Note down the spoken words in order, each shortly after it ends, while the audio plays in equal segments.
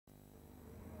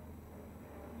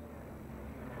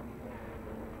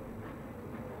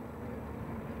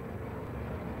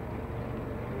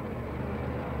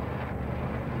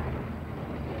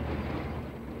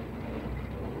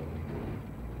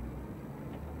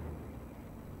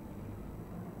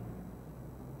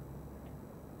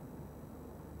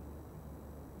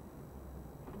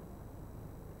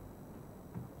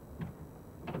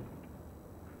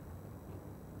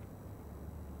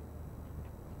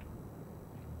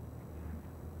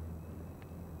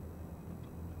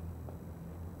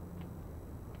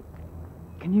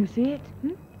Can you see it?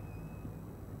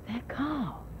 They're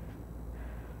carved.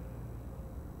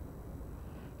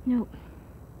 No.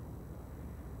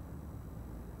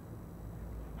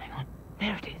 Hang on.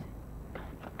 There it is.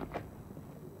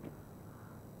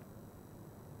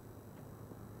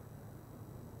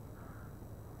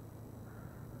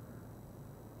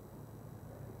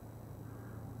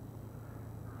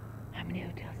 How many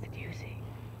hotels did you see?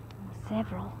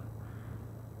 Several.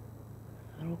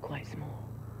 They're all quite small.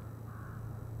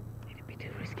 It'd be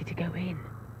too risky to go in.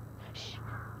 Shh.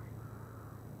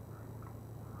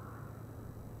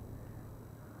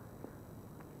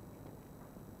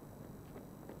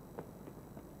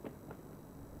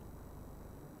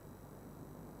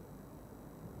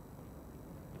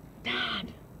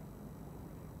 Dad!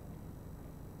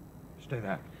 Stay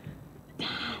there. Dad!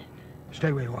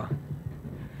 Stay where you are.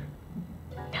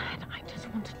 Dad, I just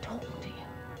want to talk to you.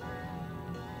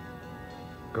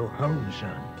 Go home,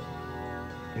 son.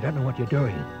 You don't know what you're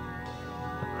doing.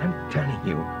 I'm telling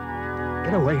you,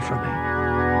 get away from me.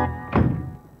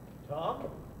 Tom?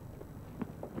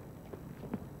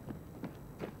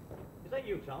 Is that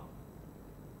you, Tom?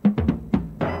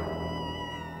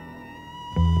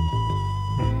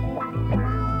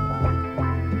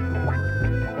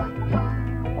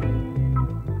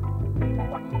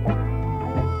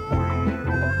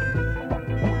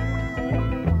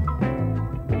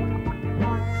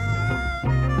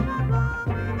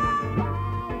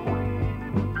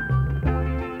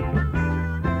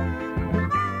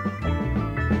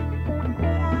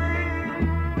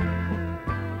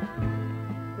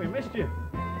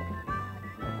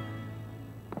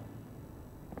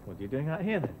 What are you doing out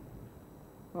here, then?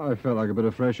 I felt like a bit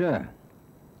of fresh air.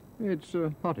 It's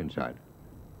hot inside.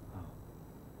 Oh.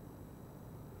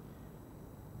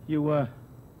 You,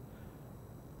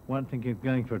 weren't thinking of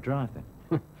going for a drive,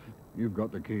 then? You've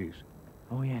got the keys.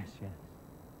 Oh, yes, yes.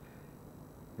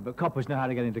 Yeah, but coppers know how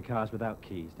to get into cars without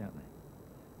keys, don't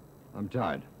they? I'm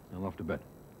tired. I'm off to bed.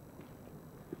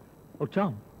 Oh,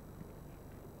 Tom.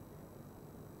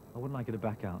 I wouldn't like you to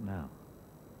back out now.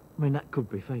 I mean, that could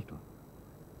be fatal.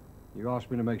 You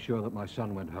asked me to make sure that my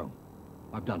son went home.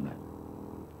 I've done that.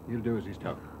 He'll do as he's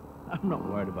told. I'm not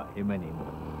worried about him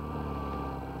anymore.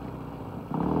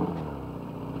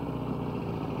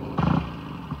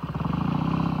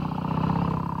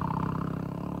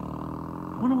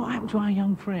 I wonder what happened to our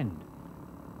young friend.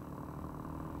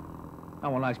 Oh,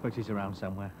 well, I expect he's around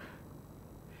somewhere.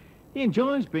 He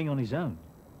enjoys being on his own.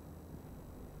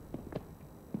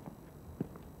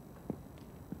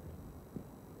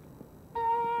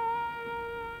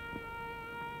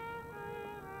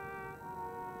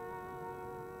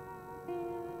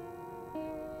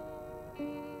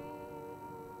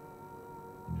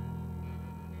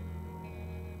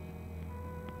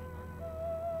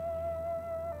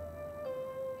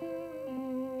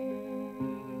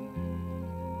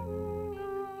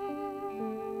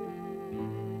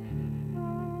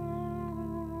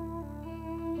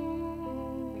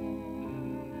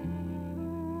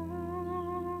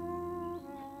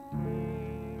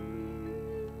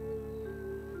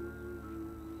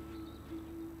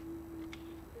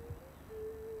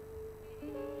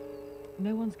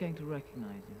 No one's going to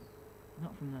recognize you.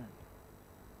 Not from that.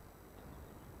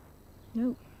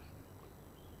 No.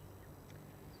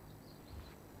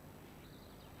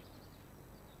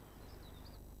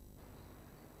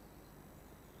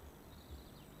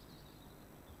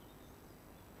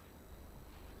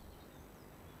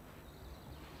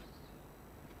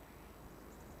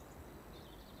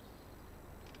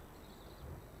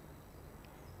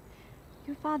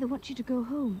 Your father wants you to go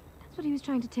home. That's what he was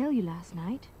trying to tell you last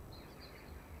night.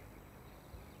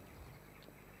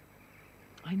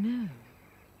 I know.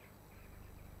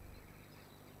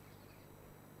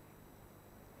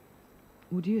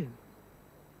 Would you?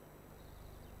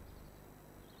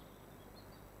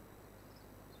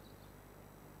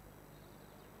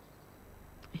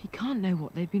 He can't know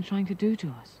what they've been trying to do to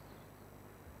us.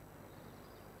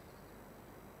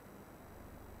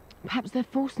 Perhaps they're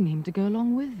forcing him to go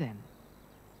along with them.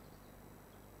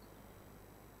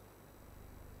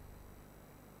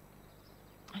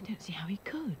 I don't see how he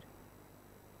could.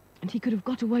 And he could have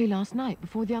got away last night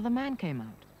before the other man came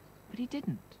out. But he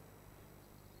didn't.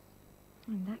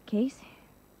 In that case...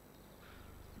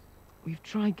 We've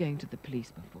tried going to the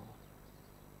police before.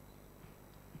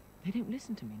 They don't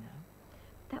listen to me now.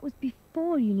 That was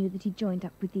before you knew that he joined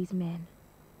up with these men.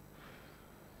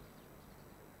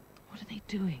 What are they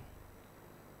doing?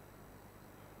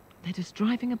 They're just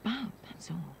driving about,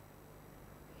 that's all.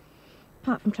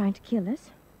 Apart from trying to kill us.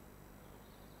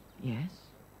 Yes.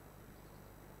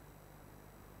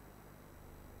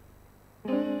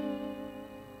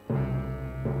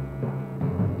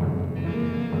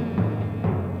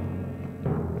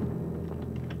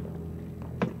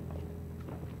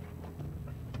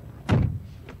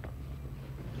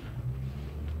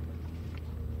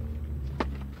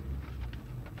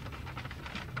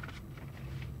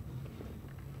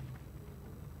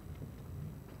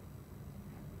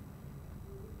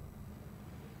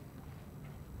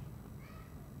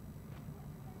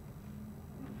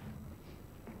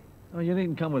 Oh, you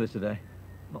needn't come with us today.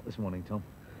 Not this morning, Tom.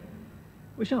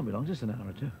 We shan't be long, just an hour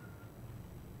or two.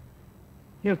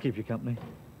 He'll keep you company.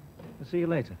 I'll see you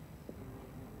later.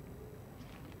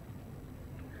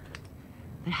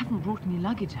 They haven't brought any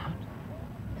luggage out.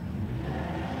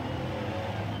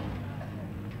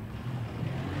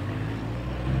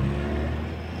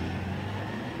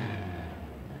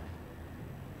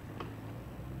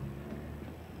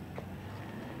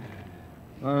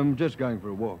 I'm just going for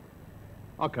a walk.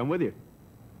 I'll come with you.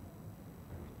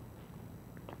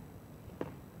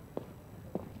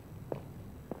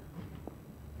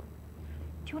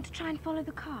 Do you want to try and follow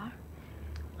the car?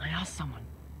 I asked someone.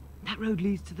 That road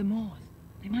leads to the moors.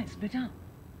 They might split up.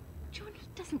 John, he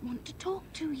doesn't want to talk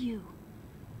to you.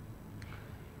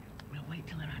 We'll wait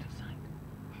till they're out of sight.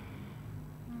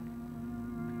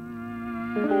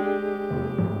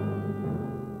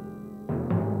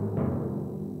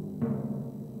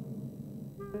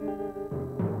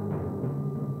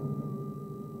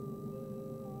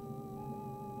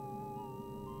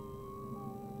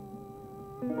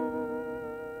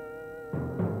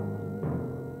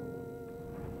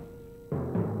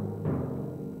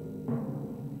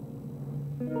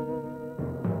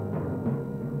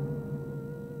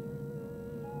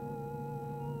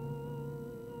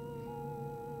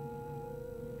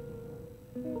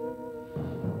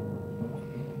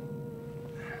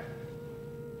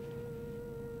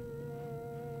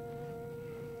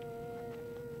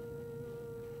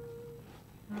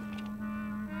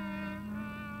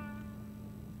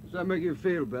 Does that make you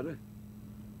feel better?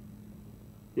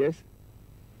 Yes?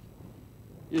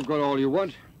 You've got all you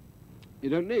want. You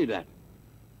don't need that.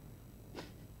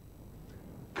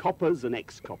 Coppers and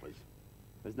ex-coppers.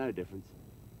 There's no difference.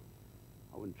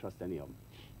 I wouldn't trust any of them.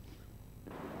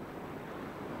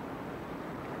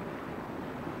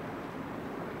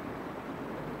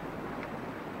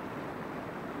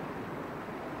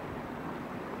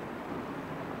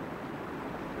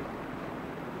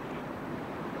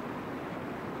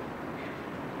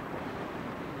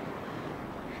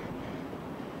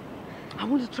 I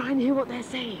want to try and hear what they're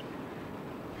saying.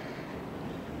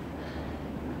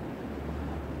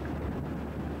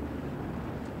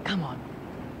 Come on.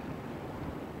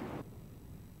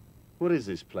 What is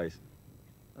this place?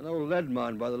 An old lead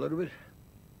mine by the look of it.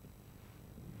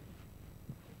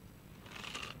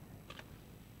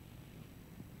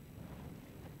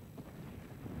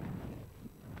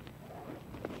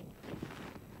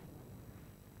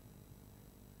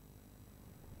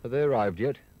 Have they arrived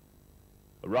yet?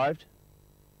 Arrived?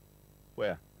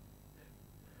 Where?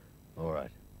 All right.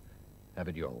 Have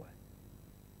it your way.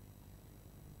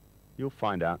 You'll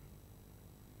find out.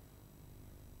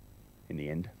 In the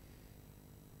end.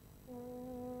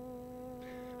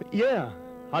 Yeah,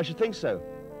 I should think so.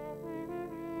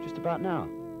 Just about now.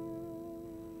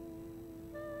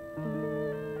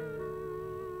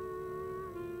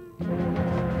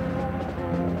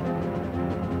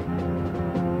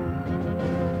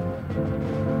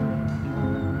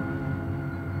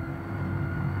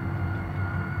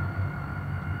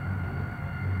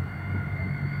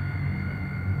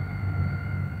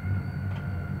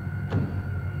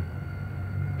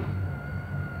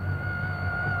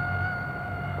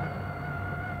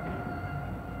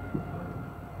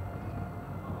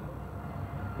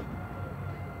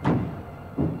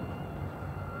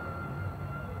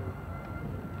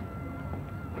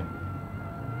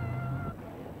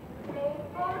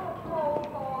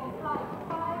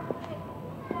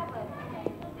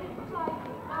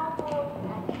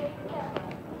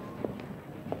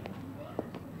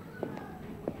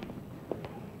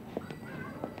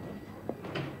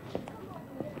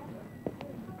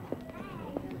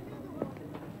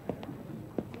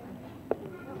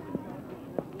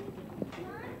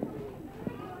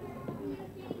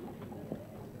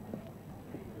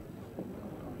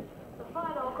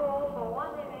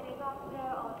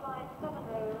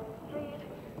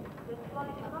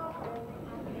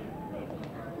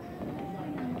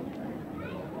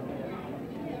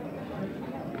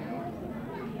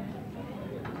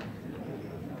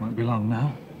 Won't be long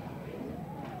now.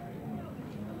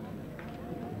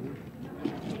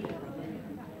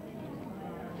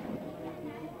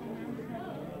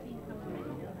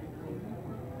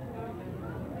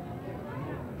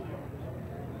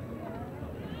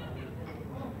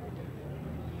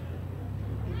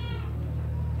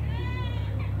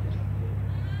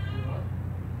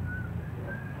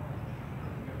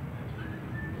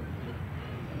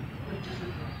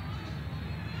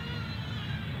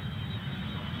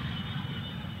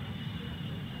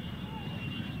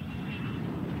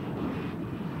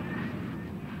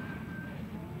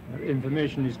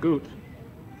 Information is good.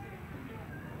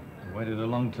 Waited a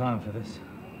long time for this.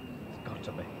 It's got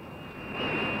to be.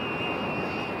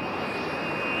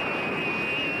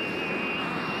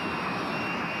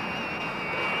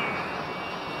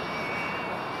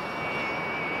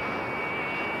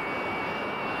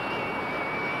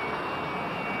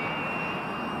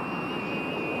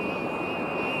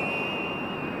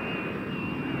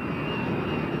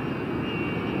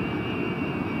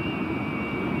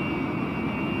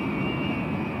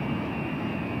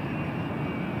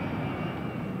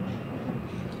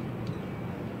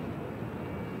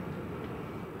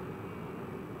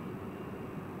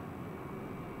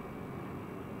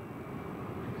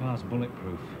 The car's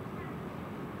bulletproof.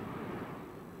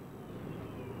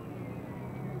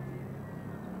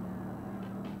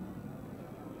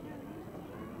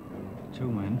 Two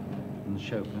men and the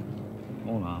chauffeur,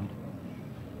 all armed.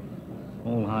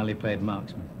 All highly paid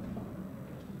marksmen.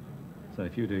 So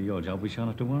if you do your job, we shan't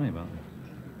have to worry about them.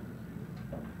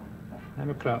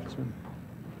 I'm a craftsman.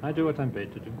 I do what I'm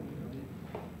paid to do.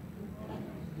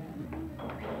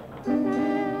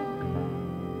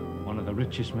 One of the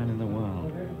richest men in the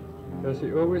world. Does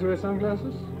he always wear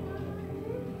sunglasses?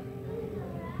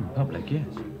 In public, yes.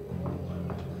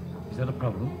 Is that a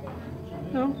problem?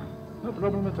 No, no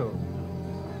problem at all.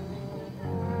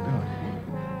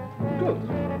 Good. Good.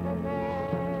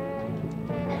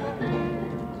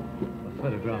 The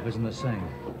photograph isn't the same.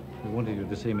 We wanted you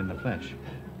to see him in the flesh.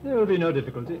 There will be no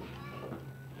difficulty.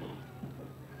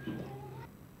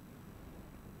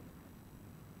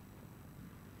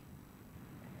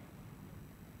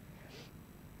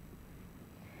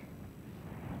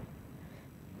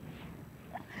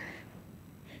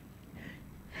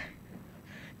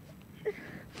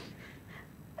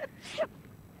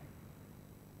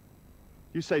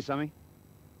 You say something?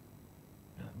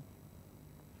 No.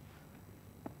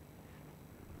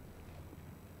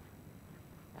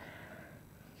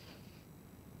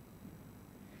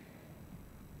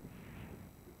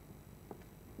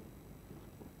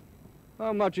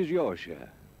 How much is your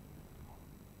share?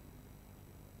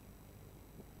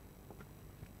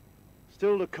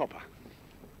 Still the copper.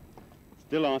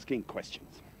 Still asking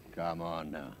questions. Come on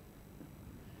now.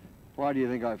 Why do you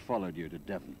think I followed you to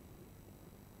Devon?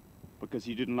 Because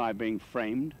you didn't like being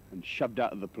framed and shoved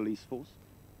out of the police force?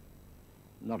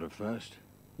 Not at first,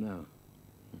 no.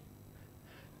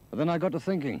 But then I got to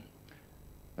thinking,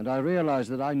 and I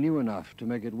realized that I knew enough to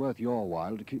make it worth your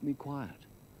while to keep me quiet.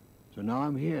 So now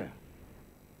I'm here.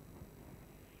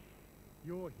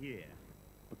 You're here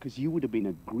because you would have been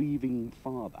a grieving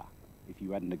father if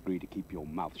you hadn't agreed to keep your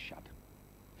mouth shut.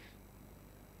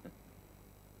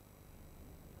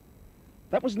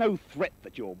 That was no threat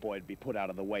that your boy'd be put out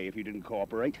of the way if you didn't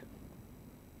cooperate.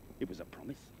 It was a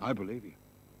promise. I believe you.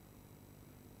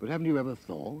 But haven't you ever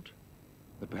thought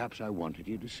that perhaps I wanted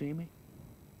you to see me?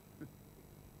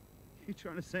 You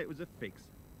trying to say it was a fix?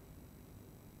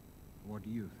 What do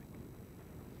you think?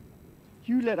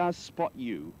 You let us spot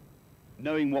you,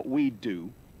 knowing what we'd do,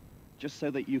 just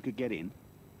so that you could get in?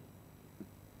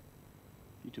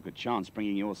 You took a chance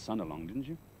bringing your son along, didn't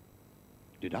you?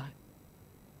 Did I?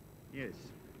 Yes,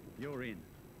 you're in.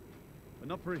 But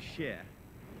not for a share.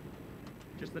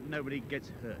 Just that nobody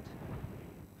gets hurt.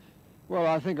 Well,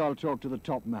 I think I'll talk to the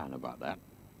top man about that.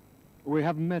 We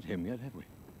haven't met him yet, have we?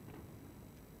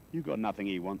 You got nothing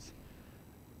he wants.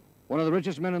 One of the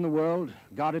richest men in the world,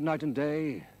 guarded night and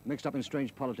day, mixed up in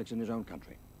strange politics in his own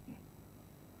country.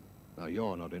 Now,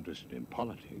 you're not interested in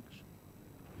politics.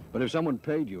 But if someone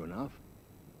paid you enough,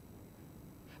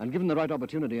 and given the right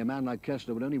opportunity, a man like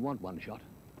Kessler would only want one shot.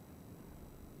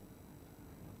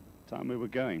 Time we were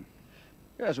going.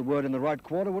 Yes, a word in the right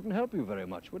quarter wouldn't help you very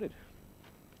much, would it?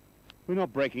 We're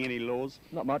not breaking any laws.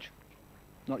 Not much.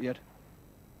 Not yet.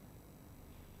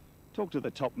 Talk to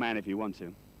the top man if you want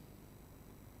to.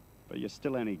 But you're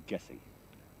still only guessing.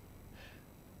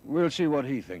 We'll see what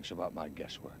he thinks about my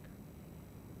guesswork.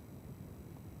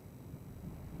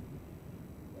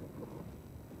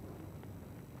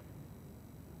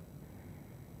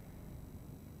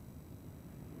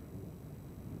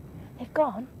 They've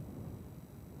gone.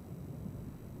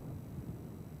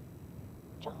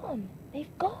 John,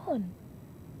 they've gone.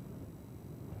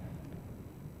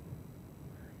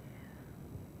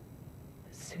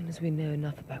 As soon as we know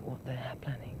enough about what they're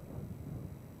planning,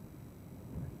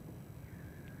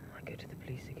 I go to the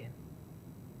police again.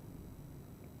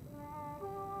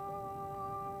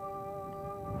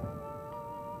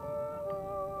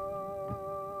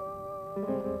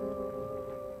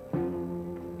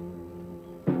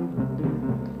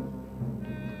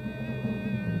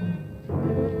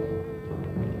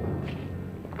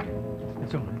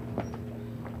 It's all right.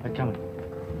 They're coming.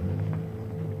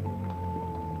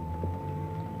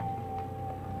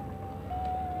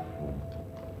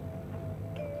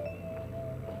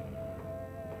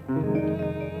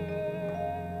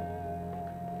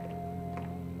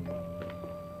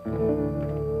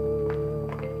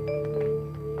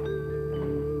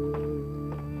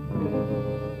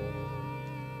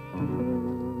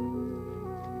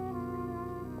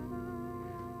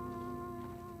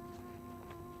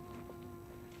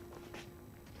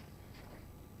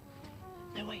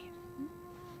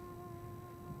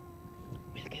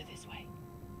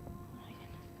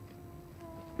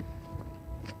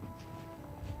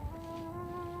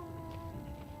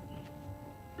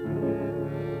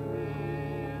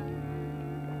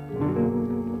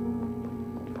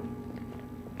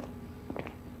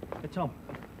 Tom.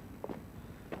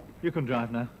 You can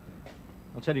drive now.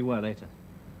 I'll tell you where later.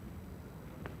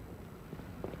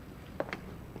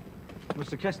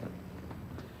 Mr. Kessler,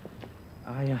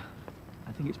 I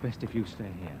think it's best if you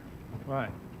stay here. Why?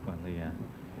 Well, the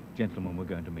gentleman we're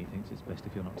going to meet thinks it's best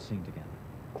if you're not seen together.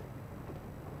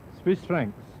 Swiss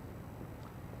francs.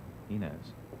 He knows.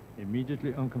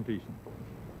 Immediately on completion.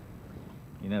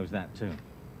 He knows that too.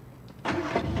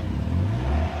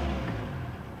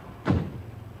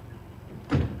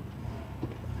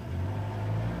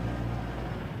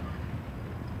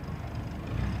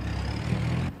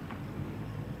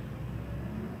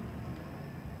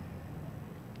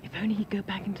 If only he'd go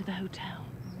back into the hotel.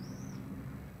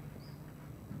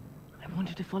 I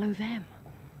wanted to follow them.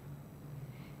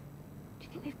 Do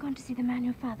you think they've gone to see the man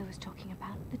your father was talking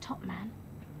about? The top man?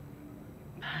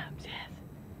 Perhaps, yes.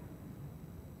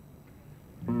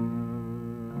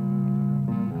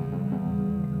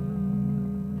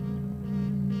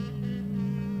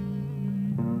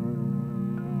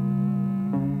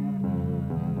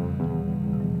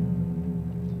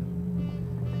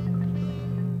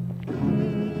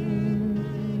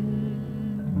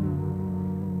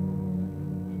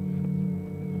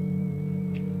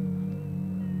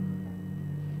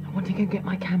 I want to go get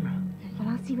my camera. Well,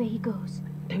 I'll see where he goes.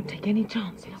 Don't take any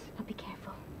chances. No, I'll be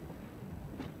careful.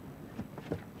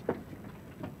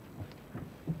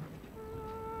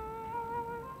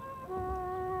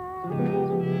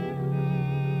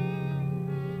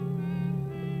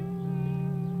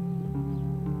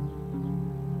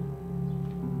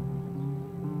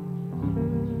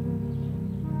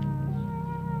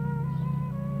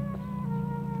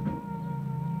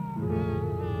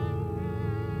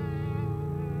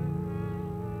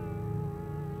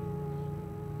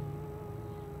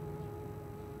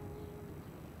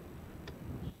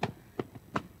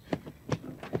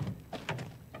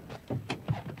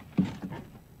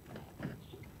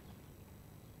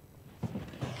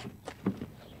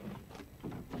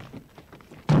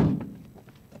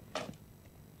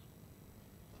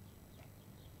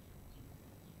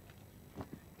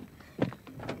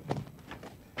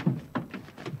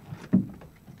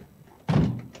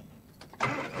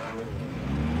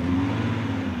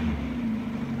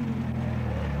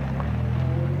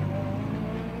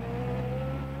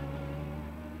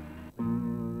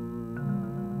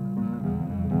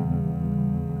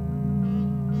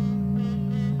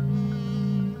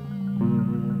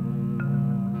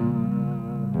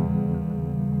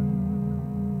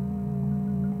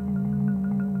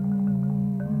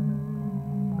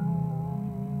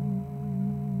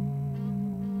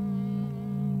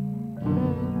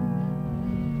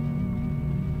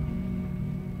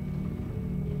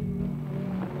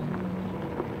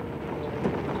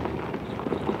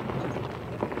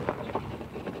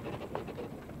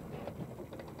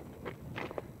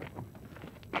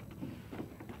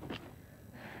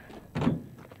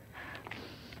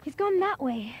 He's gone that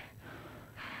way.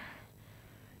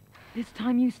 This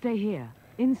time you stay here,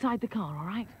 inside the car, all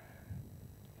right?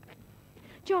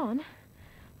 John,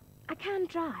 I can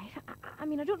drive. I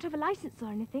mean, I don't have a license or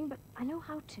anything, but I know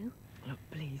how to. Look,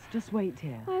 please, just wait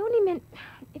here. I only meant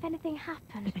if anything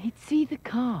happened. He'd see the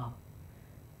car.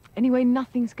 Anyway,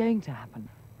 nothing's going to happen.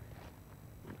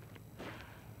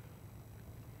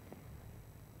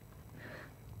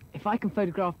 If I can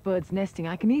photograph birds nesting,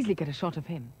 I can easily get a shot of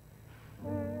him.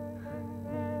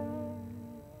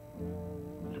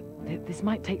 Look, this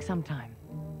might take some time,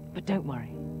 but don't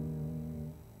worry.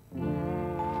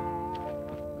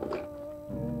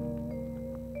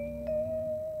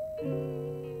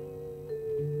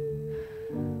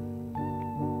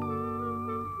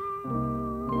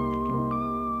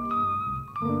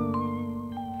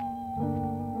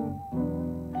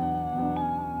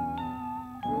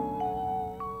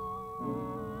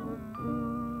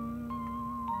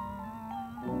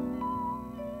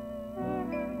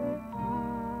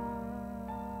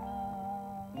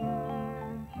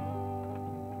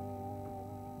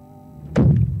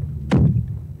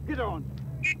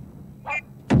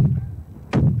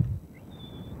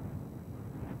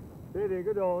 Steady,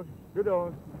 good dog, good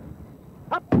dog.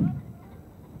 Up!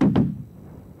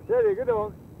 Steady, good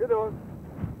dog, good dog.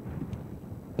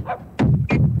 Up!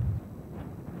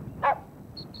 Up!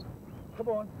 Come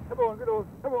on, good dog,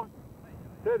 come on.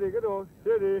 Steady, good dog,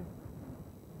 steady.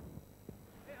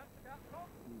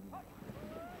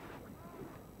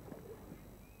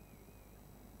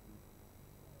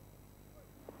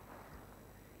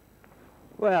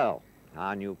 Well,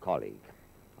 our new colleague,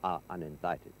 our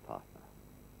uninvited partner.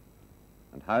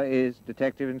 And how is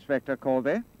Detective Inspector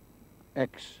Corby?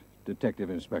 Ex-Detective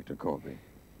Inspector Corby.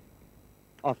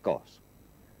 Of course.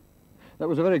 That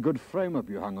was a very good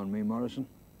frame-up you hung on me, Morrison.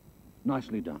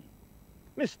 Nicely done.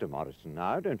 Mr. Morrison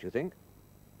now, don't you think?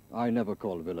 I never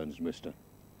call villains mister.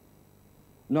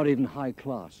 Not even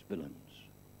high-class villains.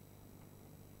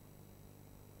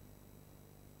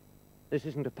 This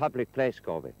isn't a public place,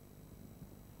 Corby.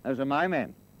 Those are my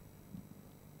men.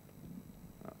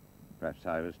 Oh, perhaps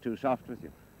I was too soft with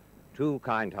you. Too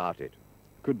kind-hearted.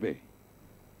 Could be.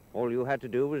 All you had to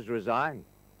do was resign.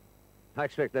 I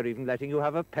expect they're even letting you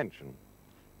have a pension.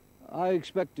 I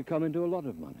expect to come into a lot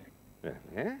of money.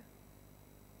 Yeah?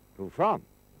 Who from?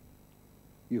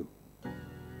 You.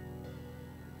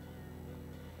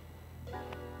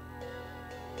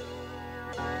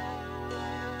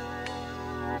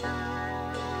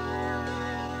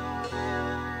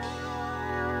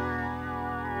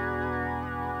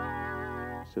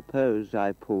 Suppose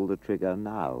I pull the trigger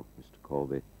now, Mr.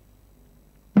 Corby.